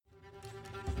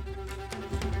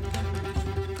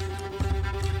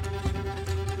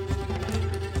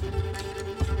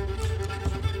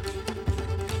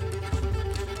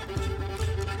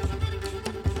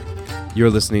You're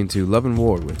listening to Love and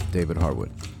War with David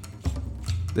Harwood.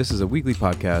 This is a weekly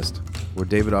podcast where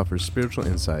David offers spiritual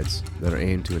insights that are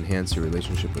aimed to enhance your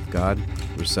relationship with God,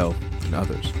 yourself, and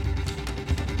others.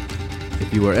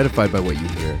 If you are edified by what you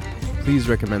hear, please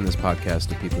recommend this podcast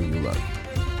to people you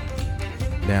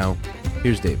love. Now,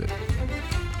 here's David.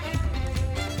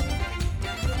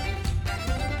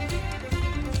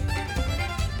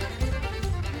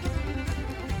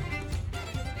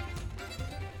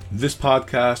 This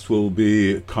podcast will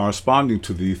be corresponding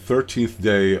to the 13th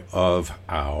day of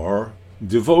our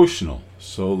devotional.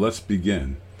 So let's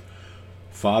begin.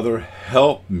 Father,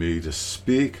 help me to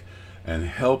speak and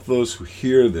help those who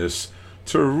hear this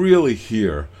to really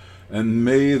hear. And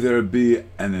may there be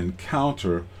an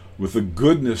encounter with the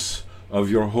goodness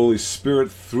of your Holy Spirit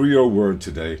through your word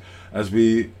today as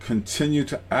we continue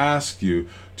to ask you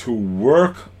to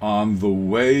work on the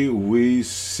way we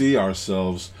see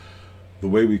ourselves, the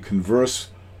way we converse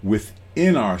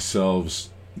within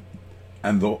ourselves,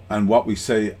 and what we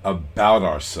say about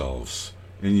ourselves.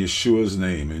 In Yeshua's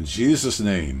name, in Jesus'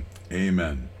 name,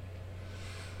 amen.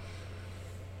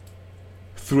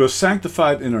 Through a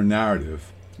sanctified inner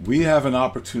narrative, we have an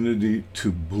opportunity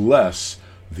to bless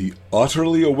the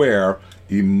utterly aware,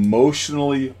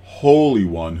 emotionally holy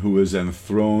one who is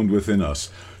enthroned within us.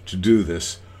 To do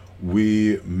this,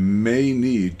 we may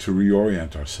need to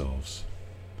reorient ourselves.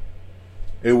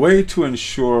 A way to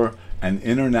ensure an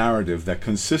inner narrative that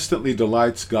consistently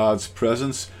delights God's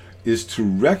presence is to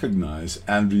recognize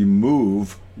and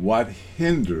remove what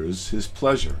hinders His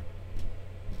pleasure.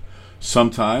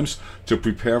 Sometimes, to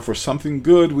prepare for something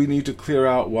good, we need to clear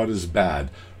out what is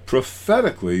bad.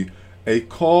 Prophetically, a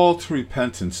call to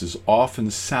repentance is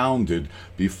often sounded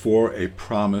before a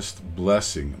promised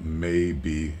blessing may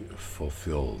be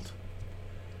fulfilled.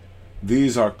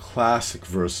 These are classic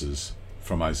verses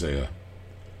from Isaiah.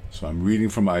 So I'm reading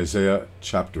from Isaiah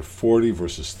chapter 40,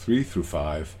 verses 3 through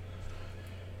 5.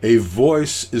 A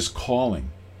voice is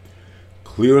calling,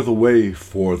 "Clear the way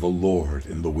for the Lord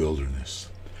in the wilderness.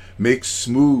 Make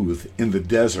smooth in the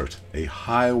desert a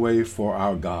highway for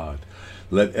our God.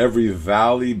 Let every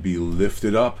valley be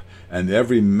lifted up, and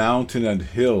every mountain and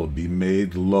hill be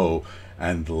made low,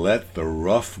 and let the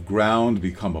rough ground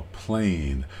become a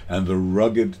plain, and the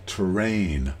rugged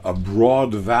terrain a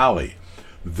broad valley.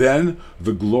 Then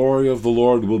the glory of the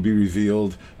Lord will be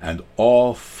revealed, and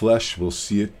all flesh will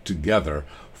see it together,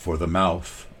 for the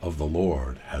mouth of the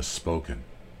Lord has spoken."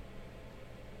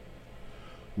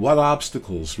 What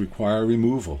obstacles require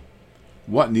removal?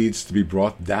 What needs to be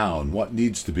brought down? What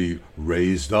needs to be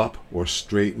raised up or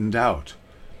straightened out?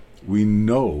 We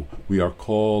know we are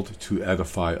called to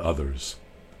edify others.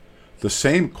 The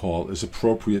same call is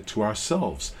appropriate to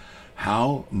ourselves.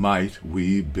 How might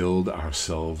we build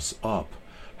ourselves up?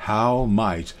 How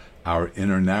might our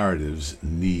inner narratives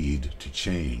need to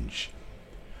change?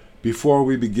 Before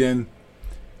we begin,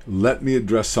 let me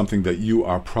address something that you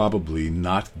are probably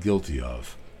not guilty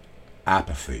of: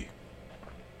 apathy.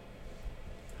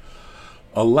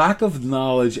 A lack of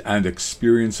knowledge and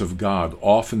experience of God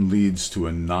often leads to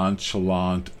a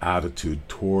nonchalant attitude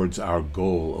towards our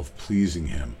goal of pleasing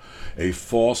Him, a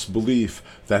false belief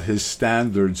that His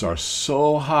standards are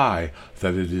so high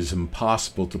that it is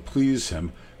impossible to please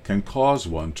Him can cause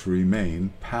one to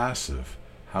remain passive.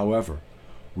 However,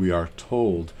 we are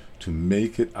told to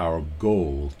make it our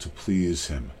goal to please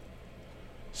Him.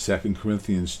 2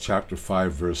 Corinthians chapter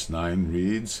 5 verse 9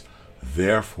 reads,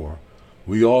 "Therefore,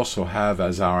 we also have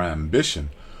as our ambition,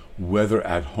 whether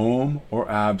at home or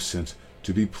absent,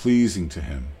 to be pleasing to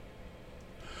Him."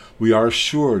 We are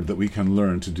assured that we can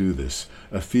learn to do this.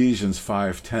 Ephesians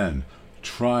 5:10,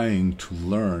 trying to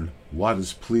learn what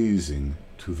is pleasing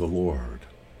to the Lord.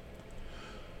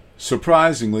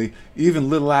 Surprisingly, even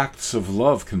little acts of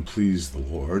love can please the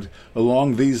Lord.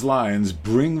 Along these lines,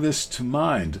 bring this to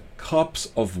mind.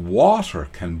 Cups of water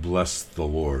can bless the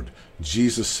Lord.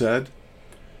 Jesus said,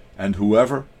 "And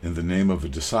whoever, in the name of a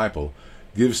disciple,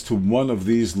 gives to one of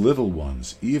these little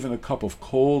ones even a cup of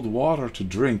cold water to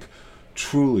drink,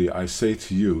 truly I say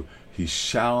to you, he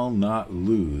shall not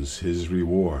lose his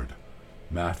reward."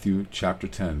 Matthew chapter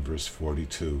 10, verse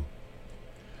 42.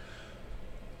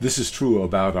 This is true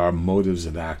about our motives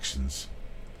and actions.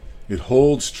 It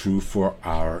holds true for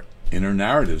our inner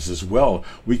narratives as well.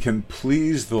 We can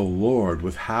please the Lord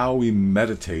with how we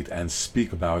meditate and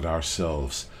speak about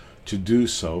ourselves. To do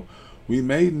so, we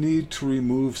may need to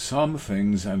remove some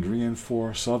things and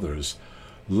reinforce others.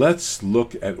 Let's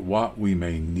look at what we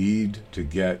may need to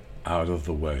get out of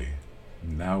the way.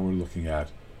 Now we're looking at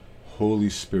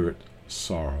Holy Spirit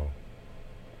sorrow.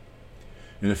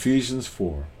 In Ephesians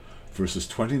 4, verses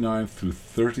 29 through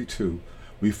 32,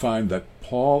 we find that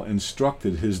Paul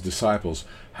instructed his disciples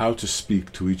how to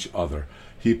speak to each other.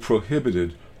 He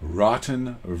prohibited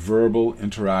rotten verbal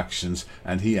interactions,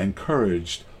 and he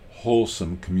encouraged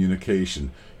wholesome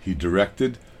communication. He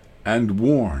directed and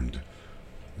warned.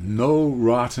 No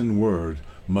rotten word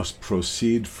must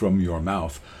proceed from your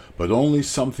mouth, but only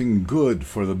something good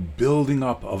for the building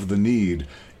up of the need,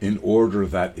 in order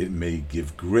that it may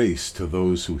give grace to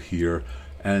those who hear.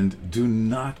 And do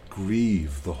not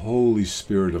grieve the Holy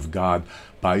Spirit of God,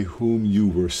 by whom you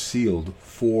were sealed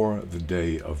for the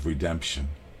day of redemption.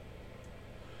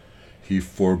 He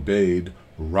forbade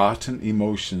rotten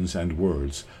emotions and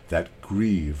words that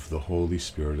grieve the Holy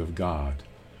Spirit of God.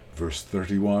 Verse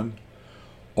 31,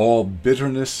 all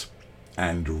bitterness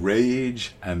and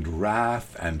rage and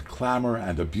wrath and clamor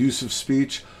and abusive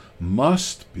speech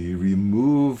must be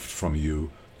removed from you,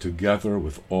 together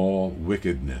with all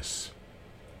wickedness.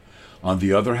 On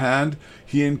the other hand,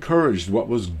 he encouraged what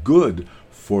was good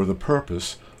for the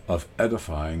purpose of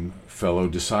edifying fellow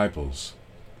disciples.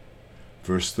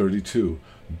 Verse 32,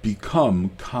 become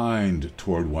kind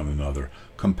toward one another,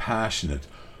 compassionate,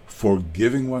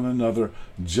 forgiving one another,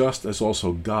 just as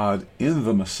also God in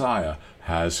the Messiah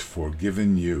has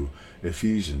forgiven you.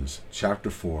 Ephesians chapter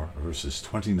 4, verses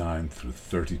 29 through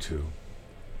 32.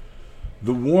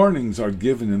 The warnings are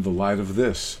given in the light of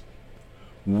this.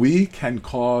 We can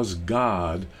cause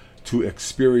God to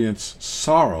experience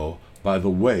sorrow by the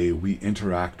way we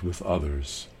interact with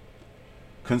others.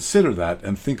 Consider that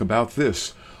and think about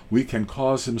this. We can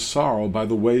cause him sorrow by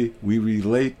the way we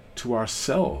relate to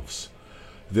ourselves.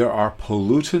 There are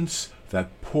pollutants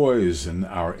that poison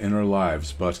our inner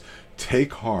lives, but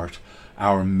take heart,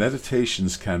 our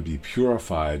meditations can be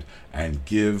purified and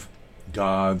give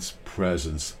God's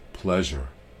presence pleasure.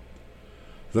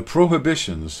 The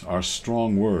prohibitions are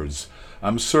strong words.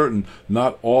 I'm certain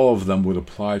not all of them would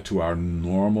apply to our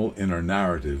normal inner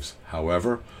narratives.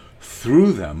 However,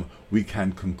 through them we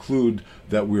can conclude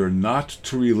that we are not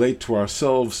to relate to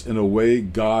ourselves in a way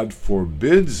God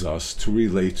forbids us to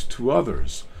relate to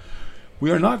others.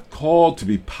 We are not called to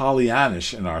be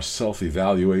Pollyannish in our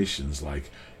self-evaluations, like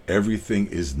everything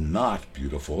is not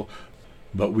beautiful,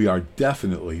 but we are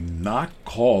definitely not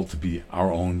called to be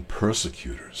our own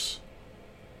persecutors.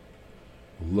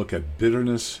 Look at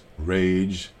bitterness,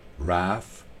 rage,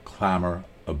 wrath, clamor,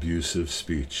 abusive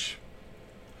speech.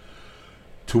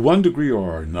 To one degree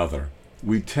or another,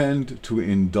 we tend to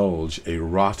indulge a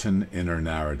rotten inner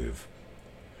narrative.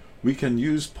 We can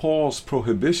use Paul's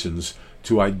prohibitions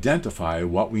to identify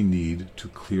what we need to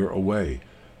clear away.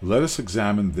 Let us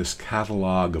examine this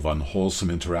catalog of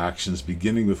unwholesome interactions,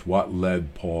 beginning with what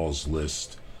led Paul's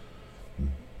list: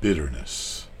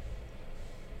 bitterness.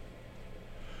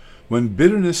 When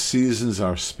bitterness seasons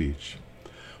our speech,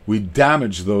 we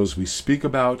damage those we speak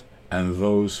about and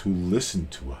those who listen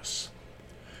to us.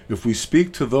 If we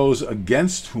speak to those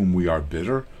against whom we are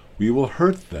bitter, we will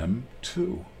hurt them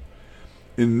too.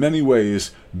 In many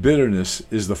ways, bitterness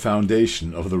is the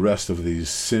foundation of the rest of these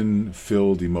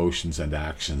sin-filled emotions and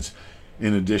actions.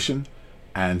 In addition,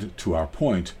 and to our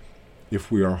point,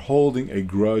 if we are holding a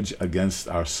grudge against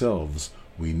ourselves,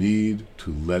 we need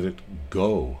to let it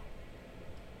go.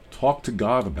 Talk to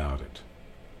God about it.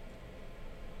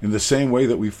 In the same way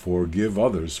that we forgive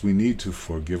others, we need to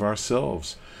forgive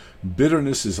ourselves.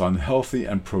 Bitterness is unhealthy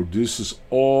and produces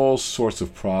all sorts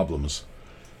of problems.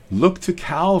 Look to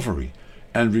Calvary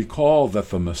and recall that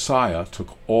the Messiah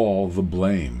took all the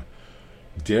blame.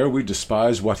 Dare we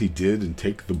despise what he did and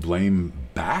take the blame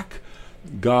back?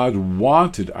 God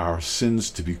wanted our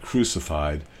sins to be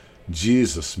crucified.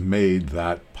 Jesus made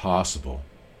that possible.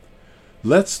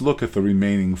 Let's look at the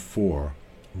remaining four.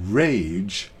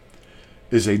 Rage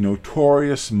is a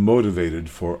notorious motivated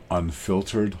for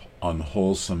unfiltered,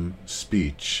 unwholesome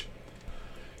speech.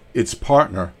 Its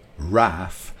partner,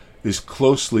 wrath, is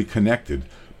closely connected,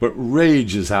 but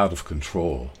rage is out of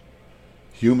control.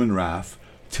 Human wrath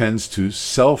tends to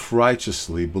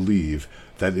self-righteously believe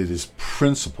that it is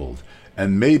principled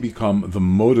and may become the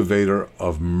motivator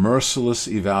of merciless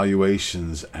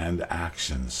evaluations and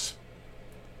actions.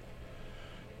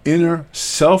 Inner,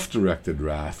 self-directed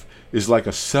wrath is like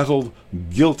a settled,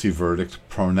 guilty verdict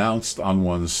pronounced on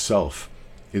one's self.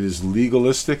 It is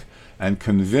legalistic and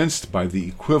convinced by the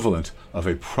equivalent of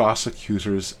a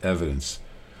prosecutor's evidence.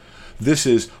 This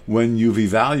is when you've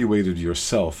evaluated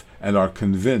yourself and are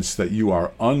convinced that you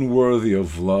are unworthy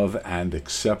of love and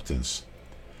acceptance.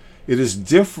 It is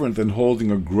different than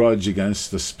holding a grudge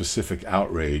against a specific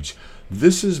outrage.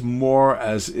 This is more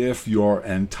as if your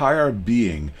entire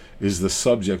being is the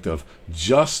subject of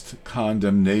just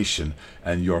condemnation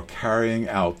and you're carrying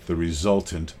out the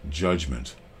resultant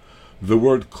judgment. The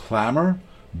word clamor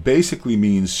basically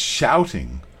means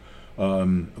shouting.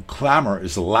 Clamor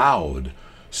is loud.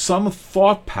 Some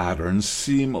thought patterns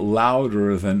seem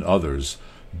louder than others.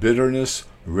 Bitterness,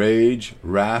 rage,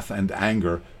 wrath, and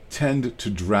anger tend to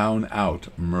drown out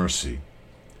mercy.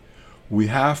 We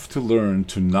have to learn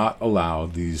to not allow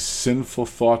these sinful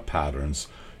thought patterns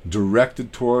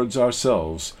directed towards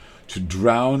ourselves to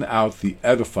drown out the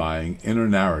edifying inner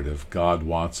narrative God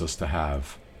wants us to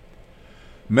have.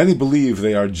 Many believe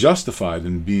they are justified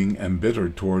in being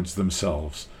embittered towards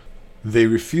themselves. They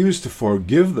refuse to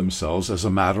forgive themselves as a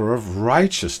matter of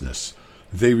righteousness.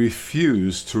 They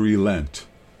refuse to relent.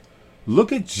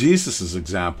 Look at Jesus'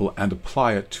 example and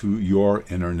apply it to your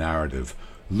inner narrative.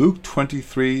 Luke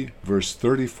 23, verse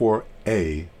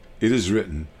 34a, it is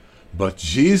written, "But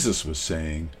Jesus was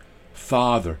saying,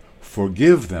 'Father,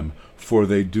 forgive them, for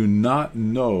they do not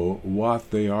know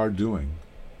what they are doing.'"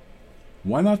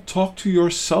 Why not talk to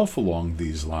yourself along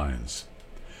these lines?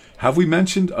 Have we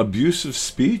mentioned abusive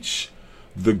speech?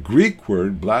 The Greek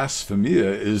word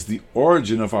blasphemia is the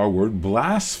origin of our word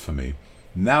blasphemy.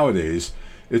 Nowadays,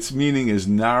 its meaning is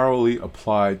narrowly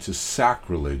applied to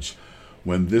sacrilege.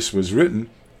 When this was written,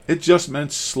 it just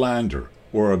meant slander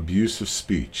or abusive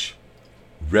speech.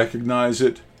 Recognize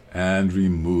it and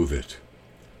remove it.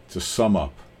 To sum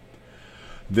up,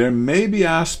 there may be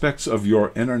aspects of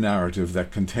your inner narrative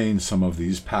that contain some of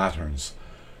these patterns.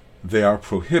 They are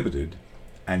prohibited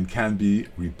and can be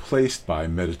replaced by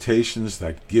meditations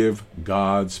that give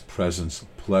God's presence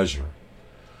pleasure.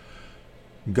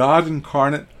 God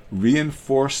incarnate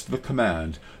reinforced the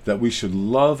command that we should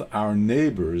love our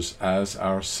neighbors as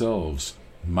ourselves.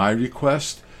 My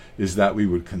request is that we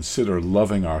would consider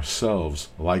loving ourselves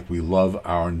like we love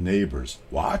our neighbors.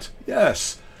 What?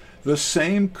 Yes. The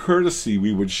same courtesy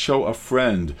we would show a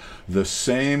friend, the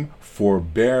same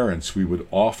forbearance we would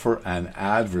offer an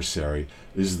adversary,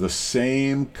 is the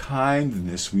same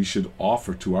kindness we should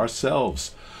offer to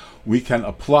ourselves. We can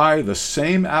apply the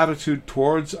same attitude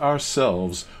towards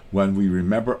ourselves when we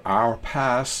remember our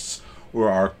pasts or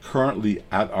are currently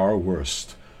at our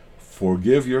worst.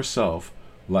 Forgive yourself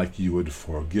like you would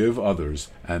forgive others,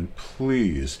 and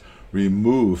please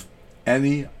remove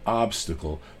any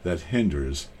obstacle that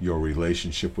hinders your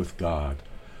relationship with God.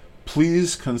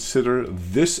 Please consider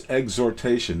this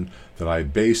exhortation that I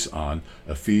base on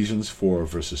Ephesians 4,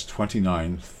 verses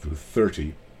 29 through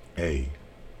 30a.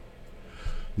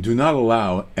 Do not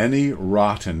allow any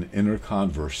rotten inner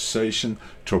conversation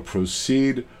to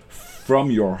proceed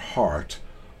from your heart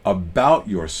about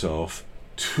yourself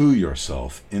to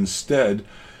yourself. Instead,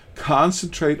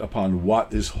 concentrate upon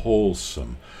what is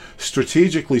wholesome.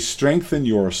 Strategically strengthen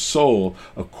your soul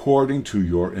according to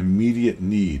your immediate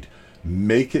need.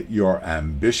 Make it your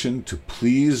ambition to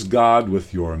please God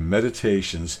with your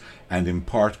meditations and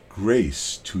impart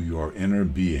grace to your inner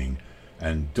being.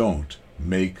 And don't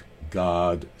make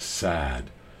God sad.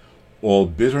 All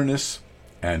bitterness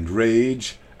and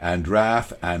rage and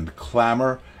wrath and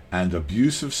clamor and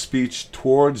abusive speech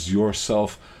towards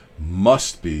yourself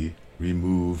must be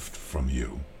removed from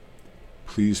you.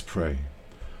 Please pray.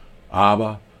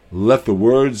 Abba, let the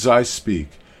words I speak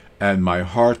and my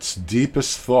heart's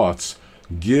deepest thoughts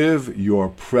give your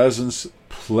presence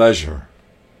pleasure.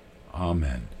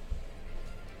 Amen.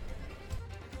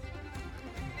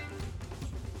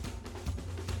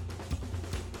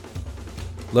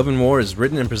 Love and War is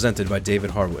written and presented by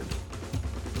David Harwood.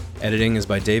 Editing is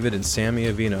by David and Sam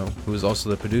Iovino, who is also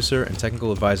the producer and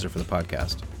technical advisor for the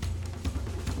podcast.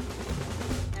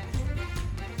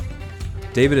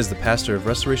 David is the pastor of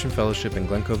Restoration Fellowship in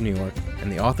Glen Cove, New York, and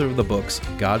the author of the books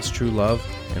God's True Love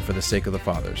and For the Sake of the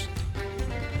Fathers.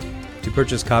 To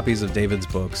purchase copies of David's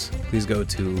books, please go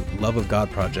to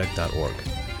loveofgodproject.org.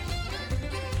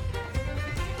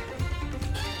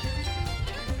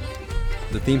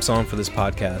 The theme song for this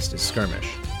podcast is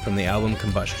Skirmish, from the album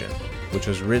Combustion, which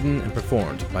was written and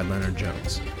performed by Leonard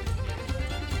Jones.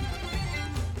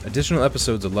 Additional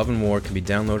episodes of Love and War can be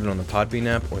downloaded on the Podbean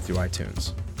app or through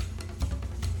iTunes.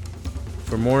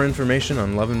 For more information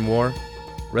on Love and War,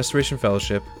 Restoration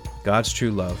Fellowship, God's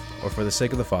True Love, or For the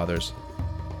Sake of the Fathers,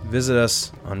 visit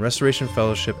us on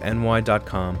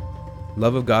restorationfellowshipny.com,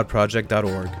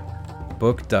 loveofgodproject.org,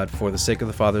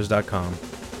 book.forthesakeofthefathers.com,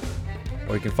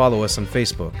 or you can follow us on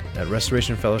Facebook at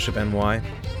Restoration Fellowship NY,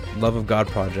 Love of God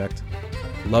Project,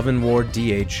 Love and War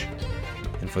DH,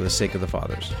 and For the Sake of the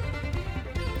Fathers.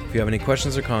 If you have any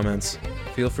questions or comments,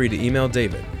 feel free to email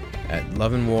David at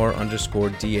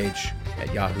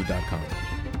loveandwar_DH@yahoo.com.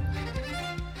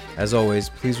 As always,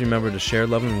 please remember to share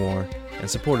Love and War and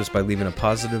support us by leaving a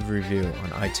positive review on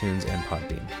iTunes and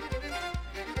Podbean.